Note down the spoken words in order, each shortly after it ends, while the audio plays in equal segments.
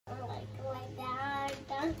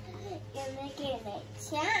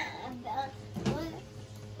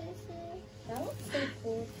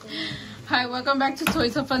Hi, welcome back to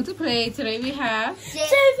Toys of Fun to Play. Today we have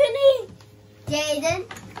Tiffany Jayden,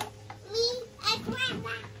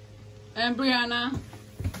 and Brianna.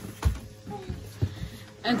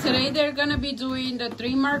 And today they're gonna be doing the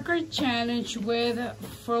 3-marker challenge with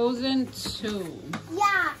Frozen 2.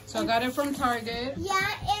 Yeah. So I got it from Target.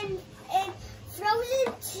 Yeah, and Frozen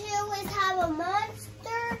 2 is have a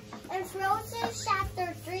monster, and Frozen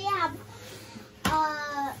Chapter 3 have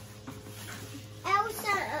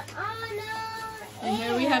Elsa and Anna. And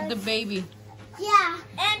here we have the baby. Yeah,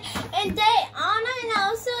 and Anna and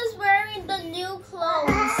Elsa is wearing the new clothes.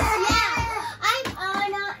 Yeah, I'm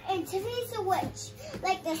Anna and Tiffany's a witch,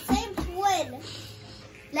 like the same twin,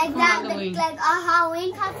 like that, like a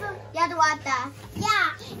Halloween costume. Yeah, the what the?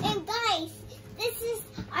 Yeah, and guys, this is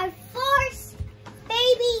our first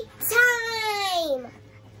baby time.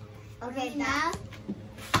 Okay, now.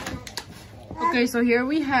 Okay, so here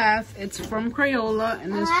we have, it's from Crayola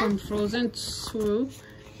and it's from Frozen 2.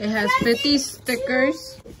 It has 50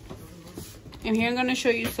 stickers. And here I'm going to show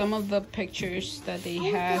you some of the pictures that they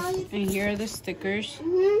have. And here are the stickers.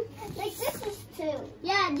 Like this is 2.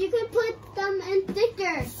 Yeah, you can put them in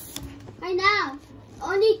stickers. Right now.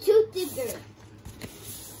 Only 2 stickers.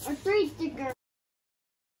 Or 3 stickers.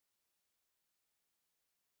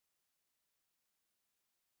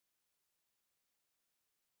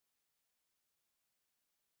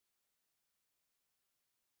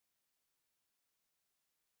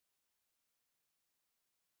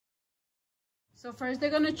 So first they're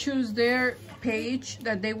going to choose their page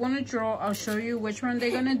that they want to draw. I'll show you which one they're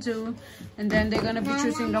going to do. And then they're going to be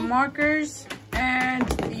choosing the markers. And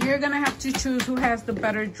you're going to have to choose who has the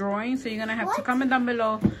better drawing. So you're going to have to comment down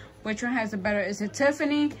below which one has the better. Is it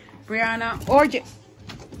Tiffany, Brianna, or Jayden?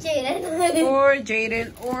 Or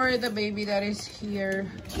Jayden, or the baby that is here.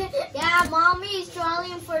 Yeah, mommy is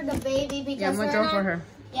drawing for the baby because I'm going to draw for her.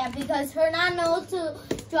 Yeah, because her not knows to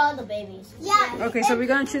draw the babies. Yeah. Okay, so we're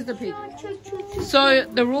going to choose the page. So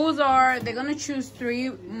the rules are they're going to choose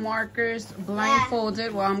 3 markers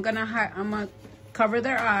blindfolded. Well, I'm going to cover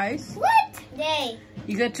their eyes. What? Yay.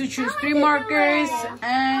 You get to choose 3 markers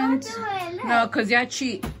and no, because y'all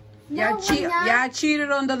cheat. Y'all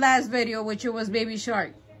cheated on the last video, which it was Baby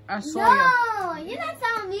Shark. I saw you. No, you're not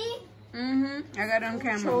telling me. I got it on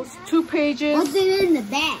camera. 2 pages. What's it in the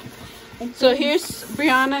bag? So here's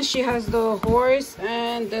Brianna. She has the horse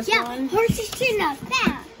and this one. Yeah, horse is in the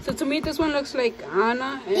bag. So to me, this one looks like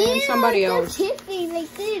Anna and somebody else. Tiffany,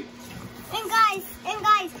 like this. And guys,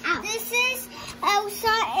 this is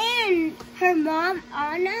Elsa and her mom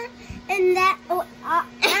Anna, and that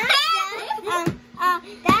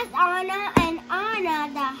that's Anna and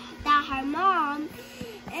Anna, that her mom,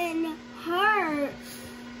 and her.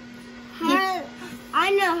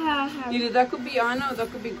 I know her. Either that could be Anna or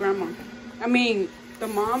that could be Grandma. I mean, the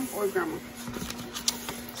mom or Grandma.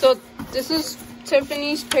 So this is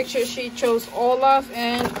Tiffany's picture. She chose Olaf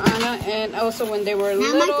and Anna and Elsa when they were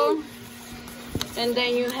little. And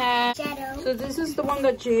then you have, so this is the one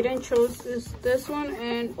that Jayden chose, is this one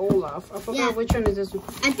and Olaf. I forgot which one is this one.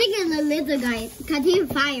 I think it's the little guy, because he's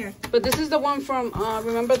fire. But this is the one from,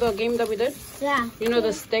 remember the game that we did? Yeah. You know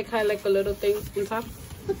the stick had like a little thing on top?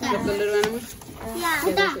 Like the little animal? Yeah.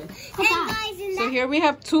 That's it. So here we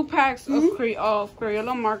have 2 packs of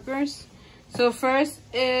Crayola markers. So first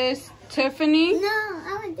is Tiffany. No,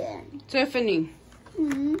 I want that. Tiffany.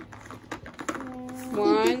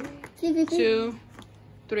 1, 2,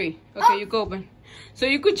 3. Okay, you go, Ben. So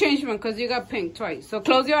you could change one because you got pink twice. So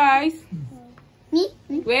close your eyes. Me?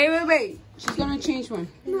 Wait. She's going to change one.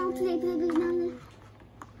 No, no.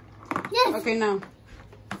 Yes. Okay, now.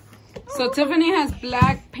 So Tiffany has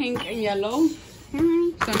black, pink, and yellow. So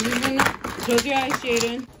I'm just going to close your eyes,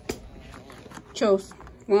 Jayden. Chose.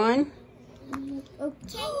 1.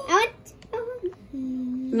 Okay.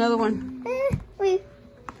 Another one. Wait.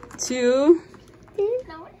 2.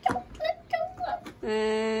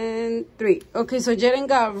 And 3. Okay, so Jayden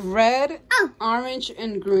got red, orange,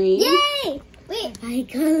 and green. Yay! Wait, my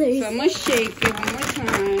colors. So I'm going to shake it one more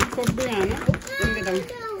time for Brianna.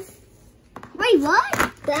 Wait, what?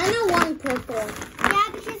 Brianna won purple. Yeah,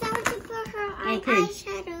 because I want to put her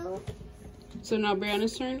eyeshadow. So now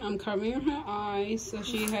Brianna's turn. I'm covering her eyes. So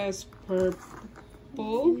she has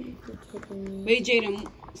purple. Wait, Jayden.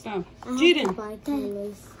 Stop. Jayden.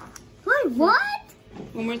 Wait, what?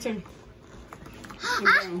 One more time.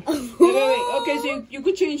 Wait. Okay, so you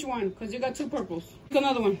could change one because you got 2 purples. Pick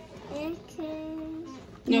another one. Okay.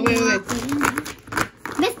 No, wait.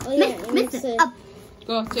 Miss it up.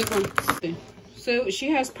 Go, take one. So she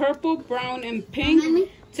has purple, brown, and pink.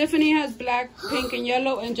 Tiffany has black, pink, and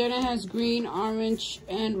yellow. And Jenna has green, orange,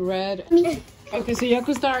 and red. Okay, so y'all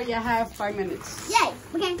can start. You have 5 minutes. Yay!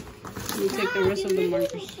 Okay. You take the rest of the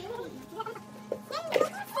markers.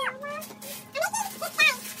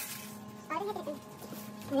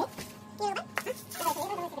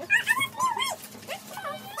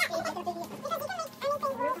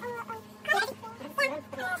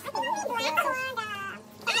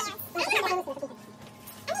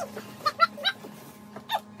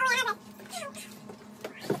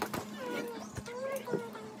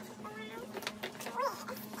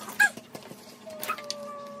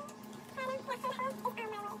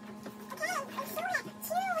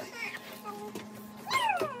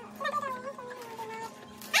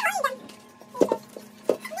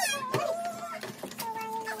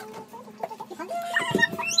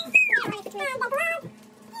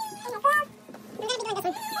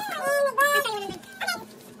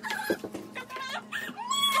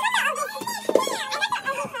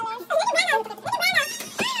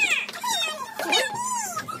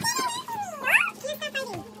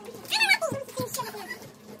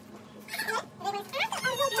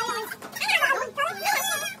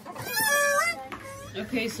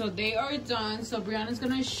 Okay, so they are done. So Brianna's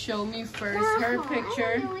gonna show me first her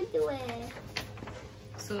picture.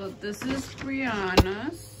 So this is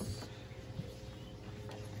Brianna's.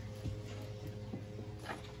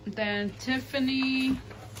 Then Tiffany.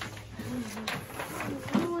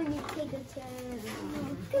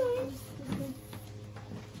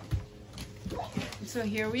 So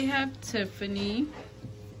here we have Tiffany.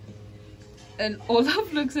 And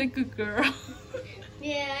Olaf looks like a girl.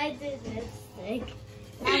 Yeah, I did this thing.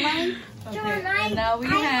 Okay, and now we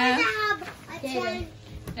have Jayden.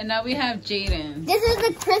 And now we have Jayden. This is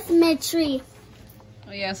the Christmas tree.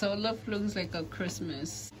 Oh yeah, so Olaf looks like a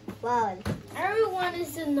Christmas. Wow. Everyone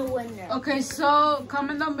is in the window. Okay, so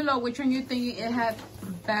comment down below which one you think it had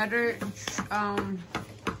better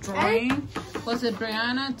drawing. Was it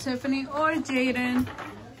Brianna, Tiffany, or Jayden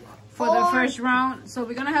for the first round? So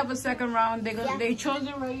we're gonna have a second round. They chose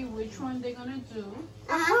already which one they're gonna do.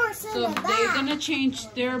 So they're gonna change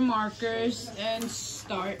their markers and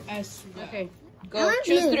start as well. Okay, go.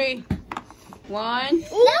 Choose 3. 1. No,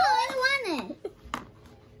 I want it.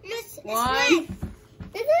 1,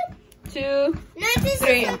 2, No,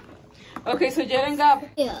 3. Okay, so Jayden got.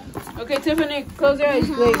 Yeah. Okay, Tiffany, close your eyes.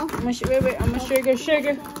 Wait, I'm gonna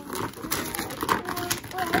sugar.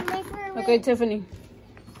 Okay, Tiffany.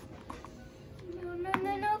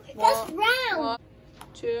 No. That's brown. 1,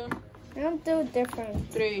 2, I don't do it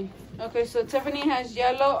different. 3. Okay, so Tiffany has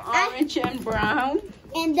yellow, orange, and brown.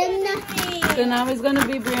 And then nothing. So now it's gonna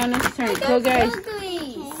be Brianna's turn. Close your eyes.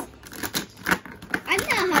 I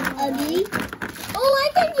don't have ugly. Oh, I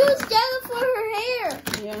can use yellow for her hair.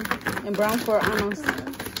 Yeah, and brown for Anna's.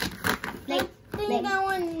 Like that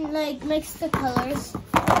one, like mix the colors.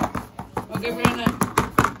 Okay, Brianna.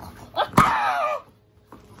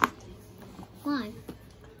 Why?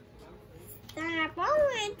 I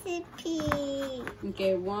want to pee.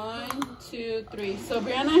 Okay, 1, 2, 3. So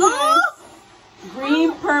Brianna has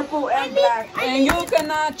green, purple, and black, and you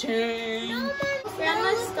cannot change.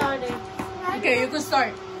 Brianna started. Okay, you can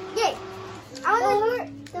start. Yay!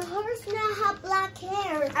 The horse now have black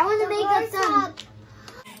hair. I want to make a sun.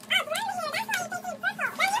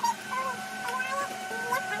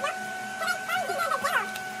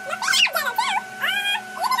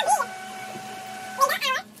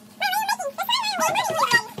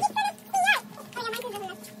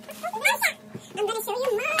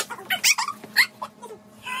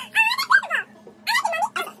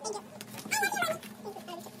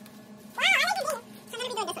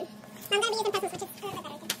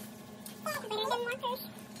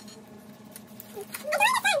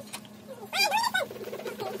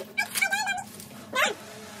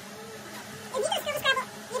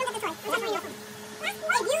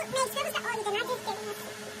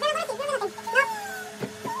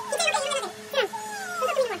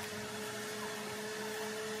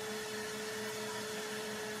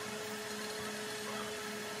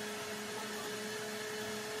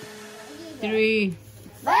 Three.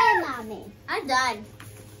 Bye, Mommy. I'm done.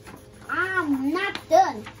 I'm not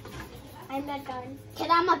done. I'm not done. Cause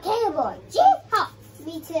I'm a cowboy. Yeehaw!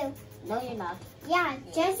 Me too. No, you're not. Yeah,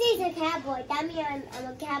 Jesse's a cowboy. That means I'm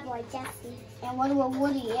a cowboy, Jesse. And what about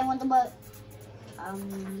Woody? And what about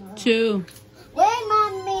 2. Wait,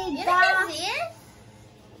 Mommy. You can see it?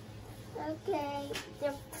 Okay.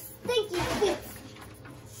 The stinky feet.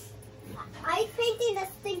 I painted the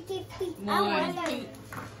stinky feet. 1.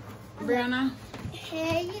 Brianna.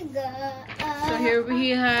 Here you go. So here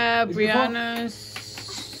we have Brianna's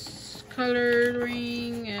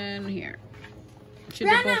coloring, and here she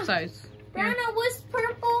did both sides. Brianna, what's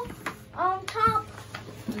purple on top?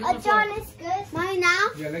 John is good. Mine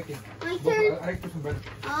now? Yeah, I like it. My turn. I like this one better.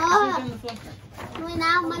 Mine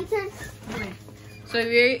now, my turn. So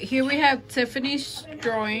here we have Tiffany's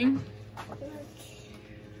drawing.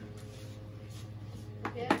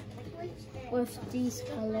 With these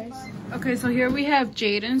colors. Okay, so here we have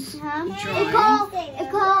Jayden's drawing.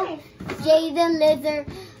 It's called Jayden Lizard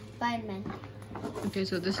Spider-Man. Okay,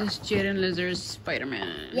 so this is Jayden Lizard's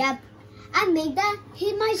Spider-Man. Yep. I made that.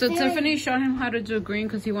 He's my So favorite. Tiffany showed him how to do green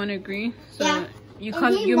because he wanted green. So Yeah.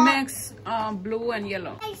 you mix blue and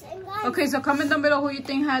yellow. Okay, so comment down below who you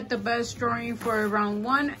think had the best drawing for round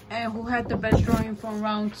 1 and who had the best drawing for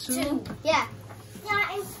round 2. Yeah.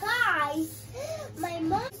 Yeah, and guys, my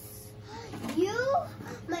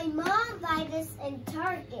mom buy this in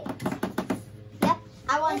Target. Yep,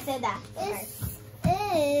 I want to say that. This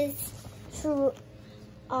is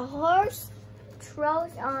a horse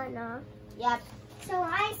throws on a. Yep. So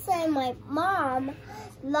I say my mom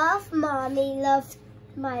loves mommy, loves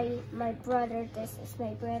my brother. This is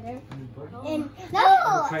my brother. And no,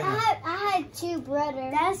 I had 2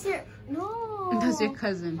 brothers. That's your That's your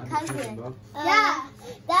cousin. Yeah,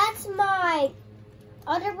 that's my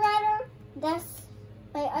other brother. That's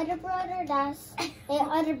my other brother. That's my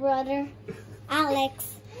other brother,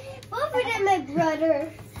 Alex. Both of them my brother.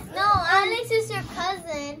 No, Alex is your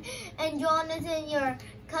cousin, and John is your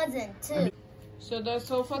cousin too. So that's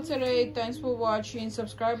all for today. Thanks for watching.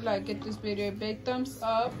 Subscribe, like, get this video a big thumbs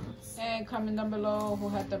up, and comment down below who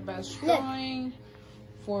had the best drawing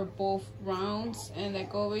for both rounds. And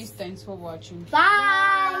like always, thanks for watching.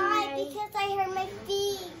 Bye. Because I hurt my feet.